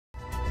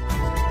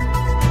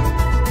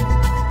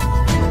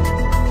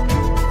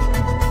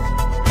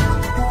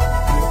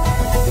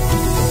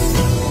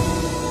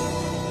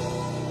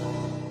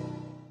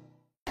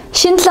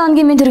Шинэ 7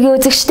 өдрийн мэд төргийн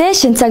үзэгчдээ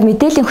шинэ цаг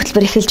мэдээллийн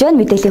хөтөлбөр эхэлж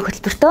байна. Мэдээллийн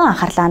хөтөлбөртөө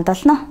анхаарлаа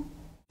хандуулна.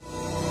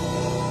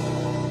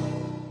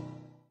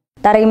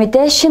 Дараагийн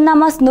мэдээ шинэ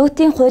намаас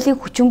НөөАТ-ын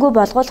хуулийг хүчингүй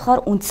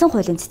болгохоор үндсэн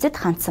хуулийн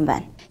цэцэд хандсан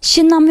байна.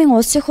 Шинэ намын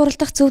улсын хурал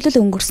дахь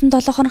зөвлөл өнгөрсөн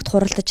 7 хоногт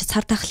хуралдаж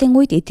цар тахлын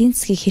үед эдийн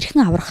засгийг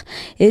хэрхэн аврах,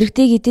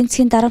 иргэдийг эдийн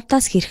засгийн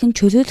дарамтаас хэрхэн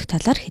чөлөөлөх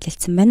талаар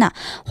хэлэлцсэн байна.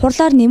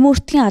 Хурлаар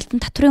НЭМ-ийн албан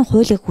татврын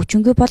хуулийг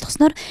хүчингүй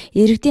болгосноор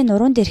иргэдийн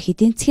нуруунд дээрх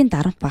эдийн засгийн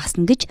дарамт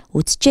багасна гэж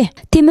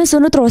үзжээ. Тиймээс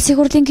өнөөдөр улсын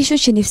хурлын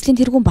гишүүн шинэ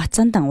эвслийн тэргүүн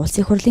Бацаандан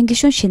улсын хурлын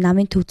гишүүн шинэ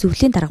намын төв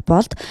зөвлөлийн дарга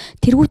болд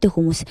тэргүүтэй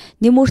хүмүүс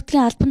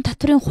НЭМ-ийн албан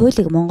татврын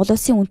хуулийг Монгол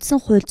улсын үндсэн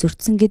хууль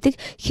зөрчсөн гэдэг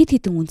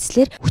хэд хэдэн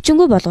үндслээр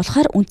хүчингүй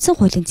болгохоор үндсэн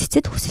хуулийн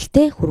цэцэд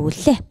хүсэлтэд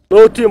хүргүүллээ.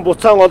 НөөАТ-ийн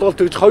буцаан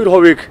олголт гэж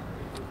 2%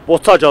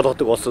 буцааж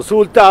олгодог болсон.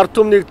 Сүүлдээ ард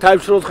түмнийг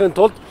тайвшруулахын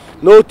тулд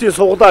НөөАТ-ийн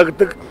суглаа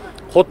гэдэг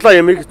худлаа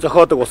ямиг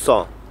зохиодог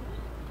болсон.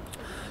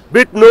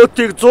 Бид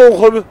НөөАТ-ийг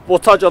 100%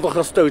 буцааж олгох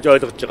ёстой гэж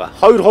ойлгож байгаа.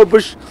 2%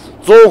 биш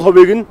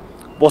 100%-ийг нь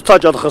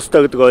буцааж олгох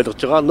ёстой гэдэг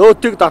ойлгож байгаа.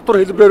 НөөАТ-ийг татвар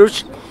хэлбэрээр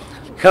биш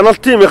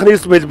хяналтын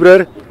механизм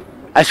хэлбэрээр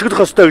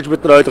ашиглах ёстой гэж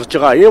бид нар ойлгож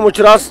байгаа. Ийм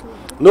учраас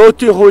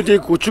НөөАТ-ийн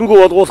хуулийг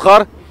хүчингүй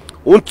болгохоор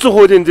үндсэн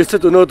хуулийн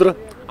дэцэд өнөөдөр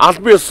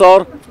албан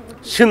ёсоор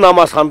шинэ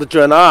намаас хандж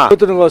байна.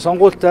 Өнөөдөр нөгөө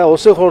сонгуультай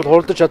улсын хурал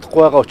хуралдаж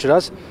чадахгүй байгаа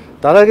учраас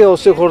дараагийн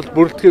улсын хурал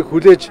бүрэлдэхийг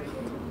хүлээж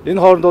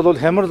энэ хооронд бол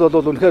хямрал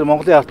бол үнэхээр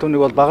Монголын ард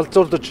түмнийг бол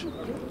багалзуулж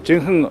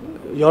жинхэнэ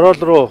ёроол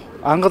руу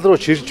ангал руу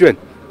чирж байна.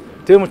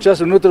 Тийм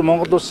учраас өнөөдөр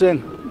Монгол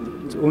улсын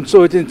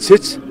үндсэн хуулийн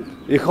цэц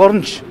эх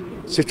оронч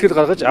сэтгэл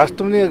гаргаж ард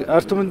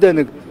түмэндээ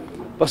нэг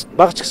бас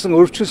багч гисэн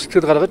өвчин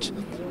сэтгэл гаргаж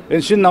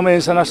энэ шинэ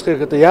намын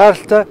санаачхыг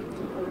яаралтай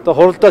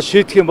хуралдаа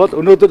шийдэх юм бол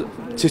өнөөдөр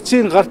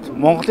цэцгийн гарт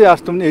Монголын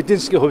ард түмний эдийн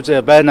засгийн хувь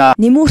заяа байна.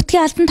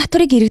 НЭМ-ийн албан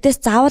татврыг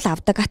иргэдээс заавал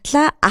авдаг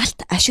атлаа алт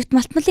ашигт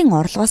малтмалын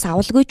орлогоос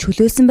авалгүй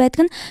чөлөөлсөн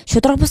байдаг нь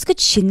шудраг бус гэж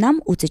шинэ нам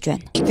үзэж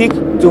байна.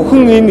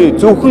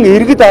 Зөвхөн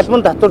иргэд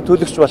албан татвар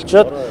төлөгч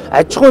болчоод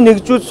аж ахуй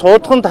нэгжүүд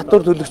суудхан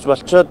татвар төлөгч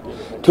болчоод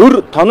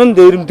төр тонон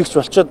дээрэмдэгч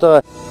болчоод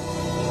байгаа.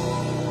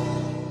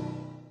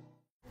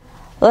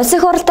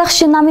 Улсын хурал дахь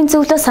шинэ намын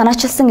зөвлөлөс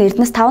санаачилсан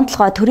Эрдэнэс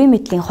 5-7 төрийн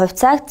мэдлийн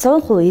хувьцааг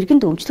 100%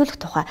 иргэнд өмчлүүлэх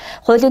тухай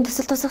хуулийн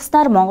төсөл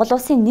тусгаснаар Монгол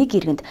улсын нэг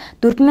иргэнд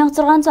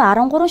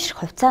 4613 ширхэг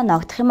хувьцаа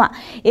ногдох юм а.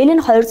 Энэ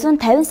нь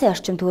 250 сая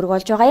орчим төгрөг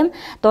болж байгаа юм.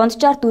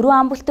 Дунджаар 4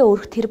 амбултын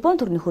өрх тэрбум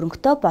төгрөгийн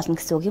хөрөнгөтэй болно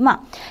гэсэн үг юм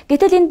а.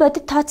 Гэтэл энэ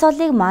бодит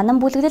тооцооллыг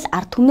манан бүлэглэл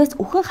ард түмнээс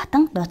үхэн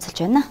хатан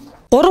нууцлж байна.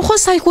 3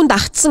 сая хүнд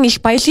агтсан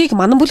их баялагийг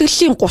манан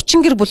бүлэглэлийн 30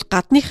 гэр бүл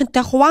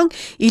гадныхантай хуваан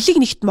элэг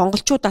нэгт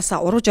монголчуудаас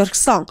урууж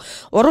оргисон.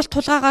 Уралт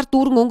тулгаагаар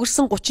дүүрэн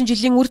өнгөрсөн 30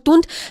 жилийн үр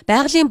дүнд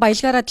байгалийн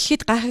баялагаараа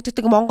дэлхийд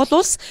гайхагддаг Монгол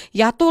улс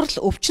ядуурл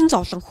өвчин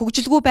зовлон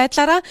хөгжилгүй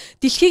байдлаараа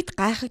дэлхийд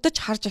гайхагдаж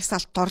харж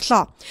агсаалт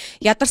орлоо.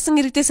 Ядарсан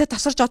иргэдээсээ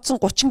тасарч одсон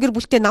 30 гэр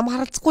бүлтэй нам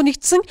харалцахгүй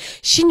нэгдсэн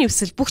шинэ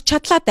эвсэл бүх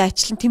чадлаа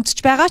дайчлан тэмцэж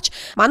байгаа ч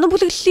манан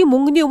бүлэглэлийн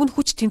мөнгөний өмнө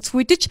хүч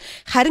тэнцвүүдэж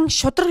харин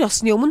шудраг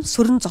ёсны өмнө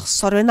сөрөн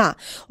зогссоор байна.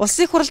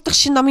 Улсын хурал дахь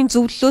шинэ намын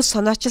зөвлөлөөс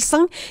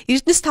санаачилсан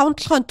Эрдэнэс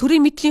 5-7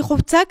 төрийн мэдлийн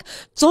хувьцааг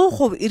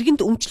 100%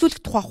 иргэнд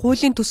өмчлүүлэх тухай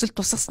хуулийн төсөл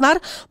тусгаснаар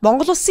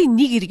Монгол улсын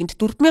нэг иргэнд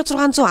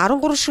 4613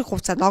 ширхэг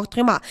хувьцаа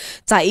ногдох юм а.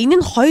 За энэ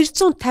нь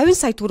 250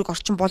 сая төгрөг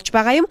орчим болж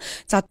байгаа юм.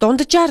 За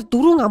дунджаар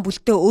 4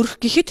 амбултын өрх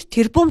гэхэд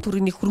тэрбум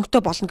төгрөгийн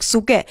хөрөнгөтэй болно гэсэн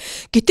үг ээ.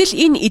 Гэтэл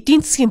энэ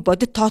эдийн засгийн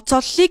бодит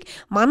тооцооллыг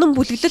манан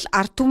бүлэглэл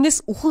ард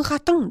түмнээс үхэн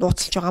хатан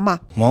нууцлж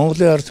байгаамаа.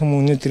 Монголын ард түмэн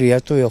өнөөдөр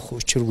ядуу явах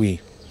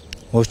учиргүй.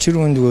 Учир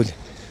үндгүүл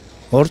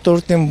урд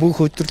урдын бүх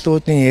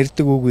өдөрлүүдийн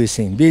ярьдаг үг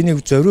байсан. Би нэг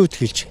зориуд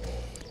хэлж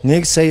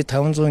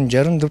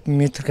 1,564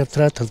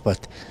 м²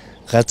 талбайт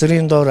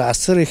газрын доор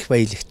асар их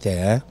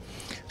баялагтай,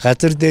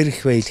 газар дээр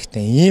их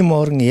баялагтай. Ийм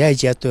орон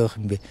яаж ядуу явах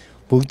юм бэ?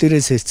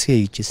 Бүгдээрээ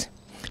сэлцгээе гэжсэн.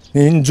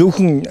 Энэ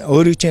зөвхөн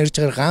өөрийн чинь ярьж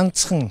байгаа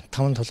ганцхан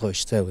 5 толгой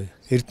биш заяа.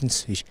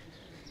 Эрдэнэс биш.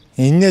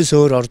 Энээс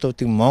өөр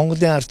ордуудыг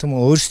Монголын ард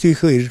түмэн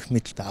өөрсдийнхөө эрх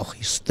мэдэлд авах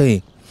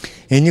ёстой юм.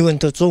 Энийг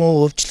өнтө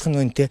 100% өвчлөх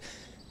нь өнтө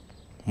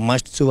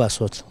маш зөв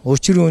асуудал.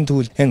 Учир нь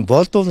тэгвэл энэ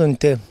болдвол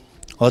энтэй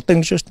одоо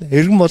ингэж шүү дээ.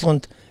 Иргэн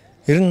болгонд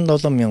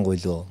 97 мянга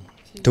билүү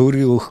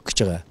төгрөгийг өгөх гэж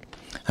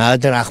байгаа.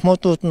 Тэр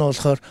ахмадууд нь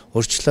болохоор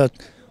урьдчилаад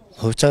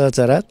хувьцаагаа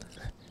зараад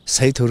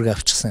сая төгрөг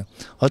авчихсан.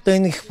 Одоо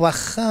энэ их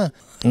бахан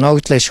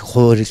ногдлоо шиг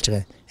хуваарлж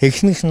байгаа.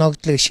 Эхнийх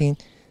ногдлоо шиг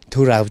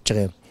төр авж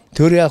байгаа юм.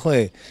 Төр яг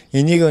хөө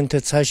энийг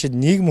өнтө цаашид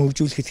нийгэм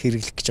хөгжүүлэхэд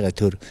хэрэглэх гэж байгаа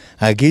төр.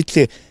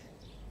 Гэтэл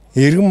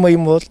иргэн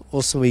баян бол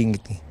улс баян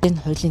гэдэг. Энэ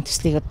хуулийн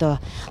төслийг одоо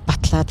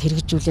батлаад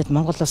хэрэгжүүлээд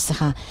Монгол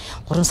улсынхаа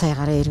 3 сая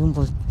гаруй иргэн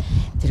буй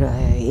тэр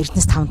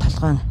Эрдэнэс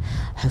 5-7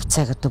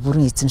 хувьцааг одоо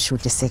бүрэн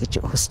эзэмшүүлээсэ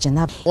гэж хүсэж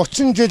байна.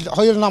 30 жил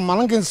хоёр нам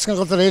манангийн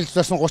засгийн газар ээлж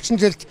байсан 30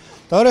 жилд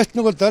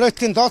дөрөйтнэг бол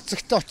дөрөйтийн доод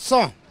зэгтээ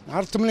очсон.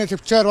 Ард түмний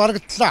төвчээр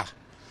варагдлаа.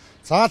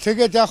 За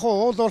тэгээд яг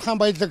уул уурхайн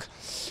баялаг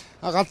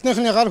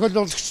гадныхны гар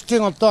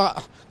хөлөөлөгчдийн одоо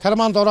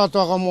карманд ороод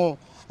байгаа юм уу?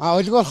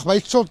 Олигорх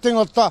баялчуудын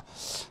одоо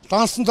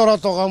дансанд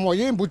ороод байгаа юм уу?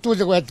 Ийм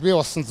бүдүүлэг байдал бий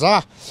болсон.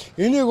 За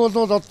энийг бол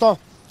одоо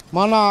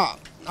манай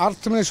ард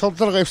түмний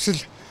шудраг эвсэл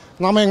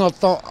намын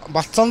одоо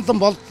Бацаандан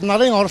болд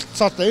нарын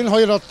оролцоотой энэ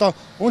хоёр одоо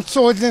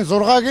үндсэн хуулийн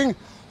 6-гийн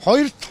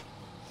 2-т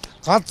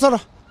газар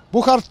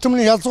бүх ард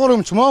түмний язгуур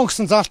өмч мөн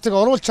гэсэн заалтыг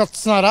оруулж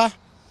чадсанараа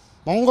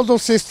Монгол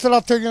улсын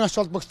стратегийн ач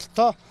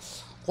холбогдолтой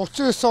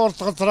 39 орд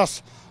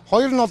газраас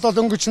 2 нодод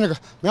өнгөж нэг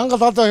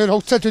 1072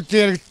 хөвцөө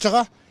төдий яригдж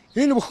байгаа.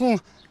 Энэ бүхэн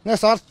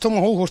нас ард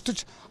түмэн хөв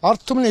хүртэж,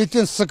 ард түмний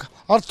эдийн засаг,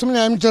 ард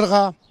түмний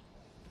амжиргаа,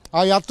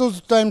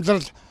 ядуудтай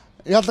амьдрал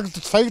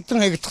ялагдаж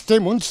саягдан хийгдэх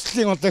тийм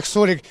үндэслэлийн одоо их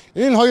суурийг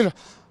энэ хоёр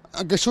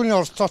гишүүний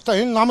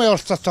оролцоотой, энэ намын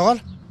оролцоотойгоор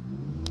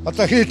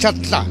одоо хийж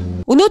чадлаа.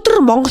 Өнөөдөр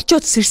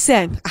монголчууд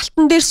сэрсэн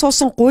алтан дээр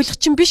суусан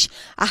гуйлгачин биш,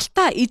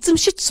 алтаа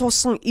эзэмшиж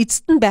суусан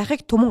эзэд нь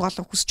байхыг түмэн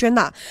олон хүсэж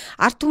байна.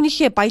 Ард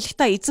түмнийхээ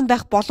баялагтаа эзэн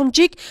байх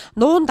боломжийг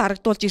нуун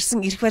дарагдуулж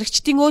ирсэн эрх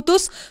баригчдын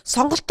өөдөөс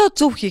сонголтоо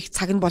зөв хийх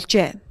цаг нь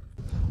болжээ.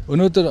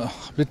 Өнөөдөр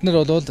бид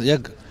нар бол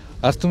яг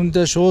ард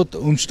түмэндээ шууд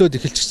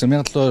өмчлөөд эхэлчихсэн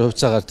 1700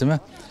 хувьцаагаар тийм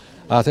ээ.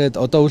 Тэгээд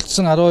одоо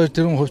үлдсэн 12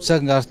 тэрбум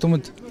хувьцааг ард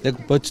түмэнд яг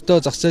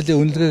бодиттой зах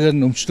зээлийн үнэлгээгээр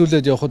нь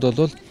өмчлүүлээд явхад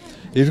бол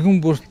эргэн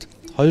бүрт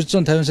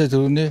 250 сая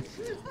төгрөгийн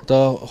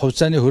одоо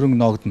хувьцааны хөрөнгө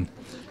ногдно.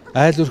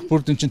 Айл өрх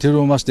бүрдэн чинь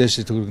тэрбумаас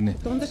дээш төгрөгнө.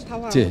 Дундаж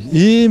 5. Тийм.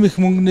 Ийм их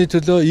мөнгөний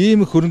төлөө,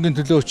 ийм их хөрөнгөний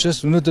төлөө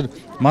учраас өнөөдөр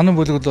манан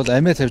бүлэгд бол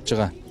амиа тавьж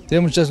байгаа.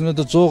 Тийм учраас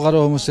өнөөдөр 100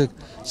 гаруй хүмүүсийг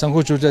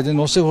санхүүжүүлээд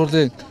энэ улсын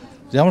хурлыг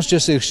ямар ч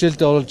ясаа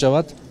иргэшээлдээ оруулж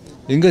аваад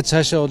ингээд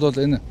цаашаа бол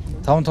энэ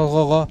 5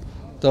 толгоогоо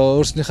одоо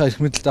өөрснийхөө эрх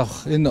мэдэлд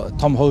авах энэ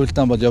том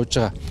хувилдаан бол явж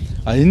байгаа.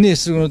 Энэний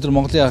эсрэг өнөөдөр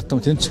Монголын ард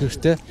түмэн тэмцэх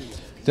хэрэгтэй.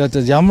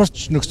 Тэгээд ямар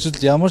ч нөхцөл,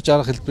 ямар ч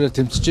арга хэлбэрээр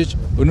тэмцэж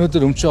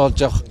өнөөдөр өмчөө олж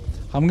авах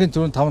хамгийн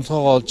түрүүнд 5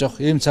 толгоогоо олж авах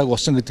ийм цаг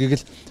болсон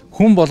гэдгийг л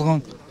хүн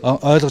болгон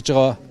ойлгож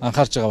байгаа,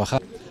 анхаарч байгаа баха.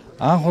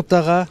 Анх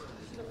удаага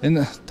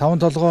энэ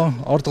 5 толгоо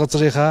орд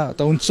газрынхаа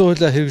одоо үндсэн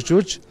хуулиа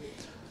хэрэгжүүлж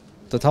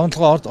одоо 5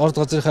 толгоо орд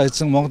газрынхаа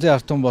эзэн Монголын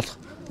ард түмэн болох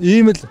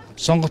ийм л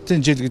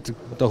сонготын жил гэдэг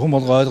одоо хүн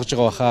болго ойлгож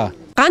байгаа баха.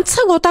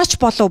 Ганцхан удаач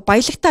болов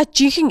баялагтаа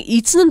жинхэнэ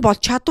эзэн нь бол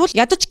чадвал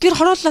ядаж гэр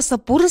хорооллоос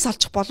бүрэн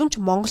салчих боломж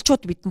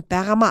монголчууд бидэнд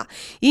байгаамаа.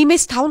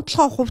 Иймээс 5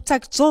 толгой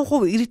хувьцааг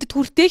 100% иргэдэд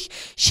хүртээх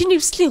шинэ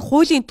эвслийн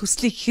хуулийн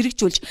төслийг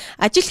хэрэгжүүлж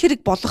ажил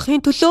хэрэг болгохын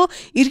төлөө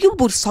иргэн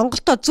бүр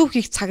сонголтоо зөв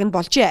хийх цаг нь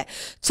болжээ.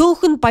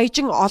 Цөөхөн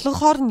баяжин олон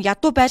хоорн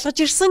ядуу байлгаж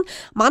ирсэн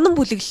манан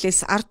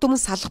бүлэглэлээс ард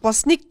түмэн салах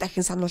болсныг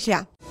дахин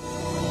сануулъя.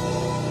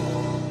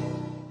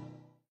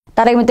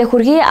 Дараагийн мэдээ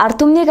хүргэе.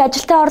 Ард түмнийг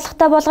ажилтаа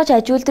орлоготой болгож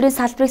аж үйлдвэрийн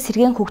салбарыг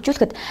сэргээн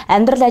хөгжүүлэхэд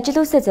амьдрал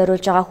ажил үйлсээ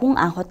зориулж байгаа хүн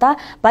анх удаа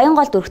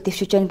Баянгол дүрх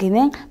дэвшиж байна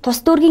гэмээн тус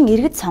дүүргийн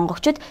иргэд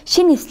сонгогчид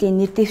шинэ эвслийн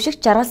нэр дэвших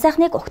жаргал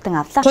сайхныг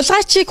угтан авлаа.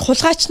 Хулгайчийг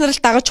хулгайчнаар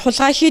л дагаж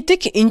хулгай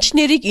хийдэг,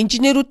 инженерийг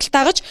инженерүүд л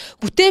дагаж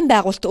бүтээн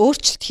байгуулалт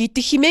өөрчлөлт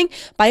хийдэг хэмээн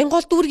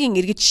Баянгол дүүргийн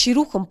иргэд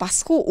ширүүхэн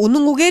басгүй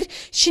үнэн үгээр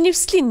шинэ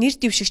эвслийн нэр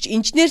дэвшигч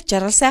инженер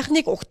жаргал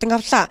сайхныг угтан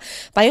авлаа.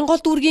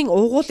 Баянгол дүүргийн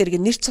уугуул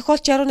иргэн нэр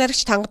цохиолч яруу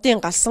найрагч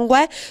Тангадын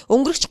галсангуй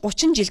өнгөрч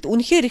 30 жил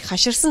үнэхээр их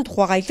хаширсан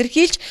тухайга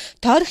илэрхийлж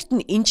тойрогт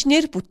нь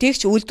инженер,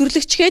 бүтээгч,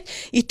 үйлдвэрлэгчгээд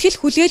итгэл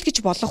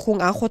хүлээлгэж болох хүн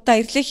анх удаа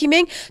ирлээ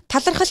хэмээн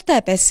талархалтай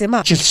байсан юм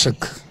а. Жилсэг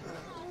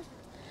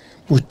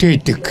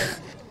бүтээдэг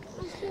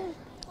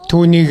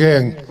түүнийг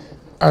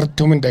ард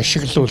түмэнд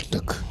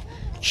ашиглуулдаг.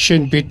 Жишээ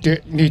нь бид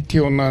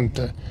нийтийн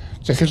унаанд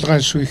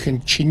захиргаан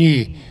сүйхэнд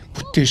чиний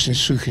бүтээсэн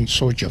сүйхэнд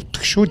сууж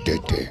явдаг шүү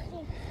дээ.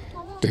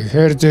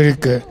 Тэгэхээр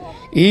зэрэг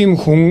ийм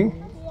хүн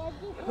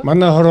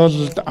манай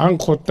хороололд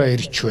анх удаа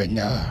ирж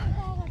байна.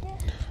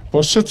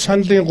 Бусад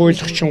саналын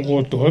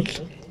гуйлагчингууд бол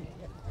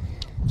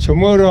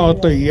цөмөөрөө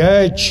одоо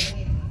яаж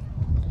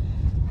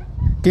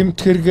гэмт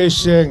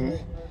хэрэгээс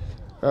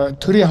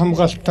төрийн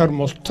хамгаалтаар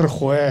мултрах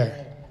вэ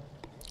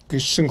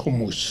гэсэн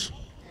хүмүүс.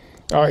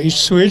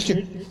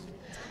 Эсвэл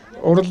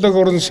урлаг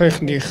орон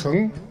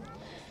сайхныхан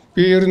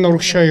би ер нь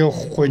урагшаа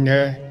явахгүй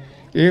нэ.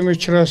 Ийм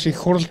учраас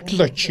их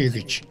хуралдал очие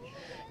гэж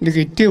нэг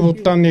эдийн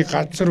удааны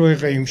газар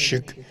байгаа юм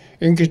шиг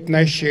ингэж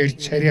наашаар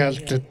царай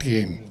алддаг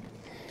юм.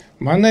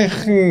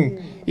 Манайхан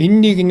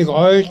энэнийг нэг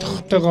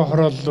ойлгохтойгоо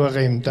хороол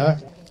байгаа юм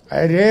да.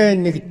 Арай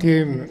нэг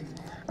тийм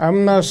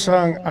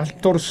амнаасаа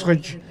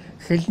алтурсгаж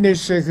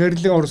хэлнээсээ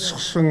хэрлэн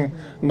орсгосон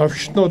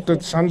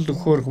новшнуудад санал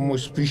өгөхөр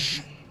хүмүүс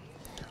биш.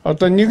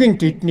 Одоо нэгэн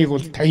тэднийг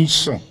бол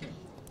таньсан.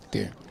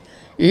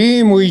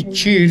 Ийм үе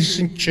чи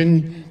ирсэн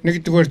чинь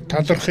нэгдүгээр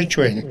талархаж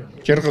байна.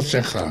 Жаргал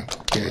сайхан.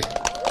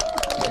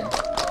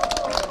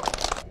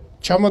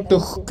 Чамд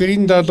өх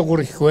гэрийн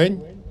даалгавар их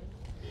байна.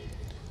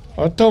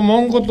 Одоо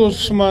Монгол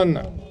улс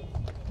маань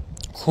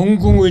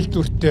хөнгөн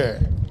үйлдвэртэй,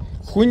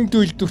 хүнд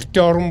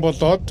үйлдвэртэй орн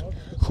болоод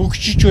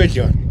хөгжиж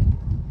байлаа.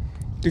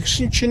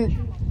 Тэгсэн чинь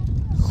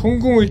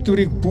хөнгөн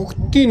үйлдвэрийг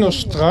бүгдийг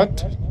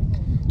устгаад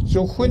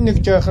зөвхөн нэг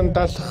жаахан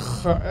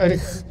далах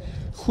арх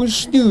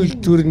хүнсний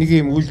үйлдвэр нэг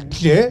юм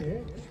үлдлээ.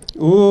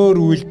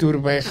 Өөр үйлдвэр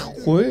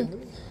байхгүй.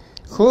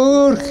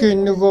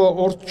 Хөөхөн нөгөө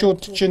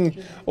урдчууд чинь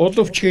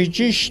уловч хийж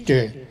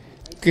штэ.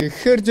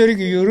 Гэхээр зэрэг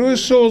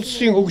ерөөсөө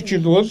улсын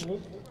хөгжил бол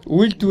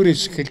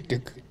үйлдвэрээс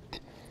эхэлдэг.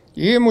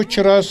 Ийм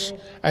учраас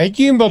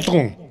ажийн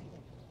болгон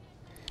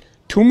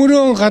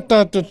төмөрөн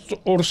гадаадд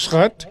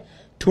урсгаад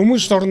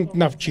төмөс оронд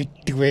навч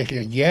иддэг байх.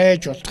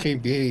 Яаж болох юм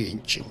бэ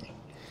энэ чинь?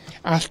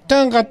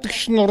 Алтан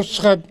гадагш нь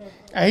урсгаад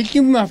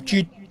алим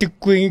авч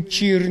иддэггүй энэ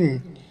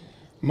чинь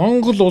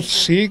Монгол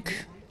улсыг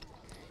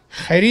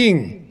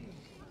харин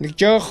нэг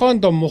жоохон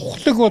до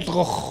мухлаг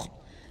болгох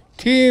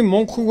тийм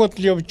мунхан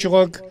бодол явж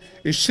байгааг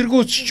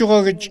эсэргүүцэж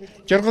байгаа гэж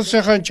жаргал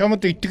сайхан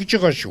чамд итгэж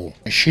байгаа шүү.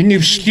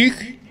 Шинэ эвслийг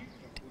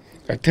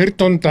тэр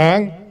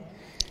дундаа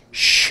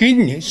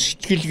шинэ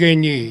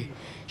сэтгэлгээний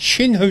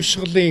шинэ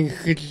хувьсгалын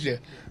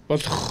хэл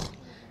болох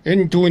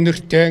энэ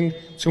дүүнертэй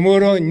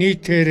цөмөрөө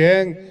нийтээрээ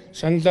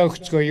саналаа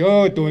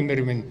өгцгөөё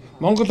дүүнер минь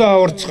Монголоо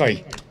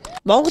аварцгаая.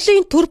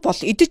 Монголын төр бол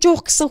идэж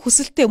уух гэсэн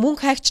хүсэлтэд мөн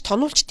хайгч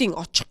тонуулчдын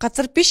очих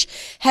газар биш,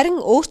 харин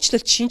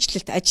өөрчлөлт,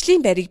 шинжилэлт, ажлын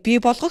байрыг бий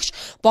болгогч,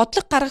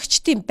 бодлого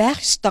гаргагчдын байх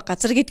ёстой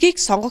газар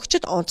гэдгийг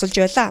сонгогчдод онцолж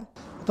байлаа.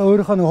 Одоо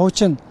өөрийнхөө нэг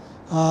хуучин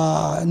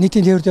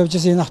нийтийн тээвэрт явж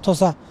байсан энэ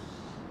автобусаа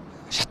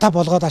шатаа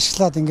болгоод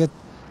ашиглаад ингээд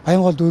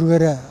Баянгол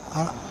дүүргээр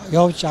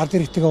явж ард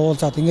иргэдтэйгээ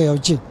уулзаад ингээд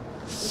явж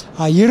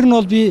байна. Ер нь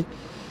бол би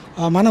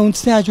манай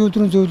үндэсний аж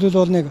үйлдвэрийн зөвлөл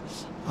бол нэг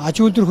аж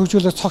үйлдвэр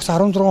хөгжүүлэх цогц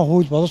 16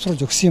 хууль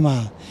боловсруулж өгсөн юм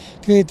аа.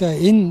 Тэгээд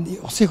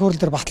энэ улсын хурал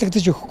дээр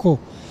батлагдаж өгөхгүй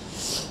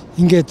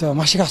ингээд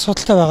маш их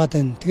асуудалтай байгаад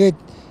байна. Тэгээд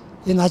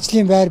энэ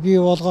ажлын байр бий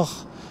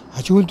болгох,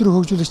 аж үйлдвэр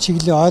хөгжүүлэх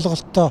чиглэлийн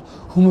ойлголттой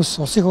хүмүүс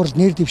улсын хурал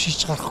нэр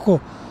дэвшиж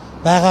гарахгүй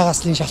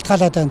байгаагаас л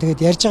шалтгаалаад байна.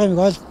 Тэгээд ярьж байгаа юм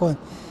ойлгохгүй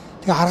байна.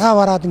 Тэгээд аргаа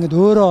бараад ингээд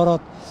өөрөө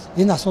ороод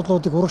энэ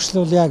асуудлуудыг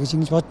урагшлуулъя гэж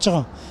ингэж бодож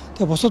байгаа.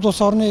 Тэгээ бусад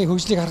улс орны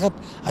хөгжлийг харахад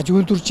аж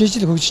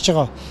үйлдвэрчээж л хөгжиж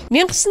байгаа.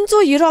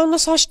 1990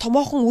 оноос хойш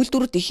томоохон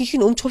үйлдвэрүүд ихэнх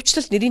нь өмч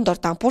хувьчлал нэрийн дор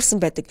дампуурсан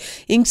байдаг.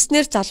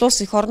 Ингэснээр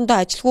залуус их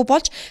орондоо ажилгүй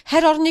болж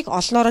харь орныг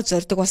олноороо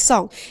зорьдог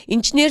болсон.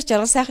 Инженер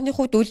жаргал сайхны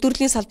хувьд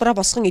үйлдвэрлэлийн салбараа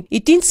босгон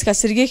эдийн засгаа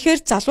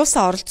сэргээхээр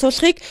залуусаа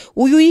оролцуулахыг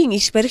үе үеийн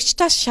иш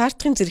баригчдаас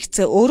шаардахын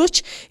зэрэгцээ өөрөө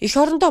ч их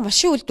орондоо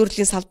машин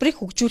үйлдвэрлэлийн салбарыг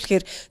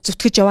хөгжүүлэхээр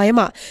зүтгэж яваа юм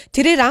а.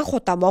 Тэрээр анх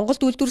удаа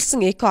Монголд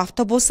үйлдвэрлэсэн эко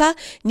автобусаа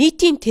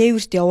нийтийн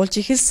тээвэрт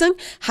явуулж эхэлсэн.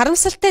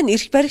 Харамсалтай нь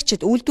эрх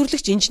баригчид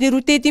үйлдвэрлэгч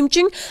инженерүүдэд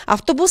дэмжин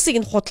автобусыг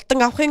нь худалдан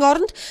авахын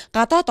оронд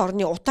гадаад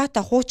орны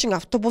утаатай хуучин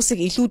автобусыг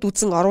илүүд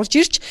үзэн оруулж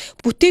ирж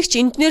бүтээгч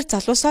инженер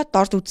залуусаа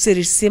дорд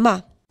үдсээр ирсэн юм а.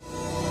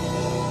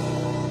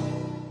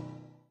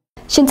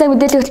 Шинэ цаг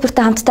мэдээллийн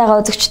хөтөлбөртэй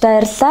хамттайгаа үзэгчдээ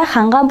баярлалаа.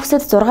 Хангаан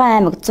бүсэд 6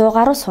 аймаг 100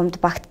 гаруй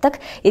сумд багтдаг.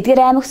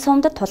 Эдгээр аймаг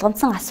сумдад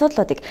тулгамдсан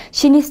асуудлуудыг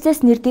шинэ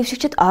эвслээс нэр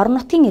дэвшигчид орон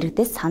нутгийн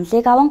иргэдээс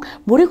саналыг аван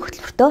мөрийг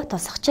хөтөлбөртөө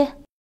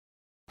тусгажээ.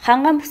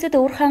 Хангаан бүсэд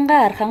Өвөр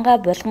хангаа, Ар хангаа,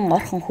 Болгон,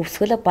 Орхон,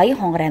 Хөвсгөл,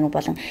 Баян хонгор аймаг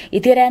болон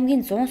эдгээр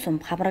аймгийн 100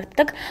 сум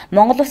хамрагддаг.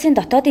 Монгол улсын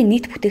дотоодын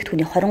нийт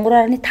бүтээгдэхүүний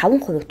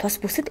 23.5%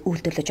 тус бүсэд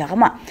үйлдвэрлэж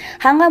байгаамаа.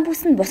 Хангаан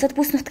бүс нь бусад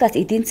бүс нутгаас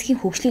эдийн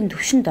засгийн хөгжлийн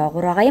түвшин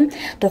доогуур байгаа юм.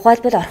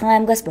 Тухайлбал Орхон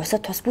аймгаас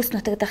бусад тус бүс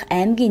нутаг дахь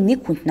аймгийн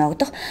 1 хүнд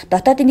ногдох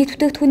дотоодын нийт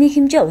бүтээгдэхүүний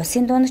хэмжээ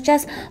улсын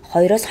дунджаас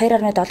 2-оос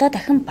 2.7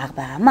 дахин бага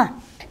байгаамаа.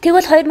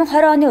 Тэгвэл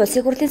 2020 оны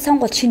улсын хурлын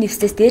сонгуульд шинэ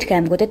эвслээс дээрх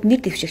аймагуудад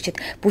нэр дэвшигчид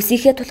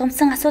бүсийнхээ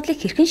тулгамдсан асуудлыг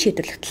хэрхэн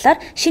шийдвэрлэх талаар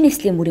шинэ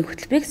эвслийн мөрийн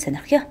хөтөлбөрийг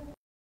сонирхъя.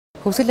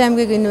 Хөвсгөл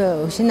аймгийг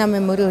энэ шинэ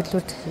намын мөрийн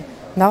хөтөлбөрт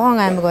Ногоон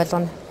аймаг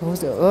болгоно,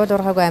 Уул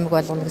Уурхайгүй аймаг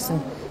болгоно гэсэн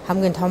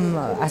хамгийн том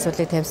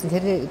асуудлыг тавьсан.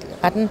 Тэр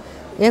гадна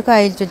эко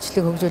аюул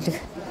жуулчлалыг хөгжүүлэх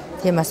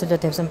тийм асуудлыг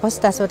тавьсан.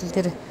 Бусад асуудал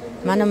тэр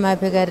манай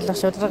мапыг арилгах,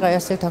 шударга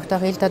ёсыг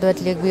тогтоох, ил тод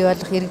байдлыг бий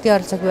болгох, иргэдийн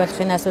оролцоог бий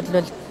болгох энэ асуудал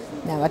бол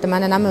одоо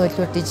манай намын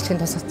хөтөлбөрт ижилхэн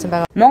тусгацсан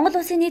байгаа. Монгол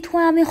улсын нийт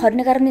хүн амын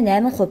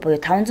 21.8% буюу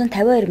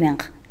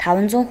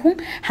 552,500 хүн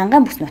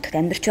хангаан бүс нутагт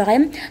амьдарч байгаа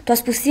юм. Тус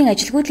бүсийн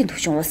ажилгүйдлийн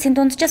түвшин улсын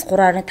дунджаас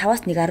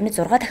 3.5-аас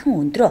 1.6 дахин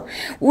өндрөө.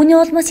 Үүний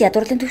улмаас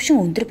ядуурлын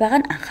түвшин өндөр байгаа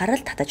нь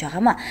анхаарал татаж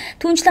байгаамаа.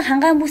 Түүнчлэн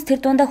хангаан бүс тэр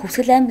дундаа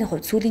Хөвсгөл аймгийн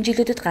хувьд сүүлийн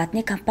жилүүдэд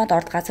гадны компанид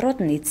орд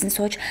газрууд нь эзэн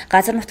сууж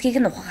газар нутгийг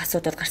нь ухах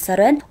асуудал гарсаар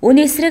байна.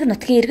 Үүний эсрэг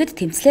нутгийн иргэд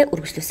тэмцлээ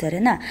үргэлжлүүлсээр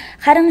байна.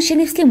 Харин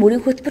шинэ эвслийн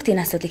мөрийн хөтөлбөрт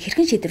энэ асуудлыг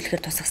хэрхэн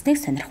шийдвэрлэхээр тусгасныг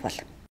сонирх бол.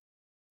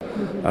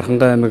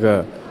 Архангай аймаг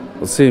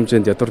улсын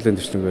хэмжээнд ядуурлын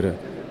түвшингээр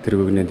тэр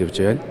өгнөнд явж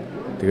байна.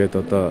 Тэгээд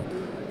одоо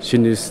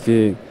шинэ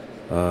эвслийн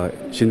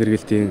шинэ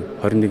эргэлтийн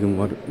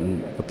 21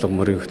 бодлого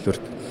мөрийн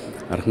хөтөлбөрт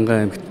Архангай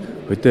аймагт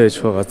хөдөө аж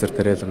ахуй газар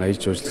тариалан аяж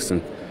жуулчлсан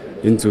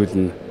энэ зүйл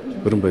нь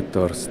өрн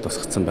боддоор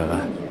тусгацсан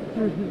байгаа.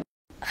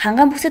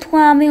 Хангаан бүсэд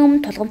хүн амын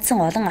өмнө тулгамдсан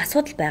олон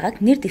асуудал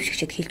байгааг нэр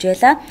дэвшигчид хэлж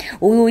байлаа.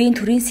 Үе үеийн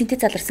төрийн синтэз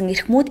заларсан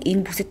эрхмүүд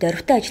энэ бүсэд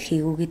дөрвтэй ажил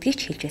хийгүү гэдгийг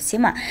ч хэлж байсан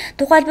юм а.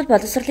 Тухайлбал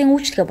боловсролын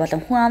үйлчлэгээ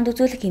болон хүн амд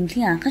үзүүлэх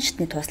эмнэлгийн анхан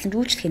шатны тусламж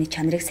үйлчлэгээний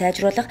чанарыг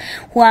сайжруулах,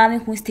 хүн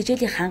амын хүнс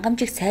тэжээлийн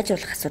хангамжийг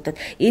сайжруулах асуудал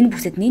энэ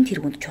бүсэд нэн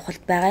тэргуунд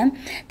чухалд байгаа юм.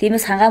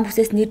 Тиймээс хангаан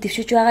бүсээс нэр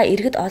дэвшиж байгаа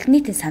иргэд олон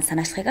нийтийн сан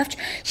санаачлагыг авч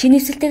шинэ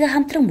эвсэлтэйгээ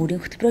хамтран мөрийн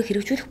хөтөлбөрөөр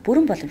хэрэгжүүлэх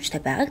бүрэн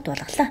боломжтой байгааг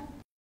дуулгалаа.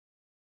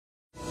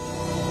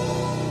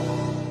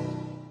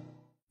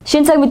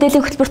 Шинэ цаг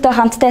мэдээллийн хөтөлбөртэй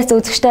хамтдаа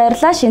үзэгчтэй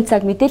баярлалаа. Шинэ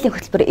цаг мэдээллийн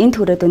хөтөлбөр энд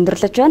хүрээд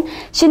өндөрлөж байна.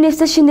 Шинэ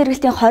эвсэл шинэ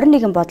эргэлтийн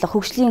 21 бодлого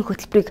хөгжлийн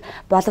хөтөлбөрийг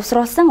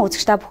боловсруулсан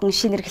үзэгч та бүхэн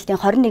шинэ эргэлтийн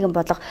 21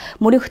 бодлого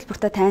мөрийн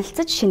хөтөлбөртөө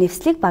танилцж шинэ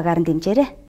эвслийг багаар нь дэмжээрэй.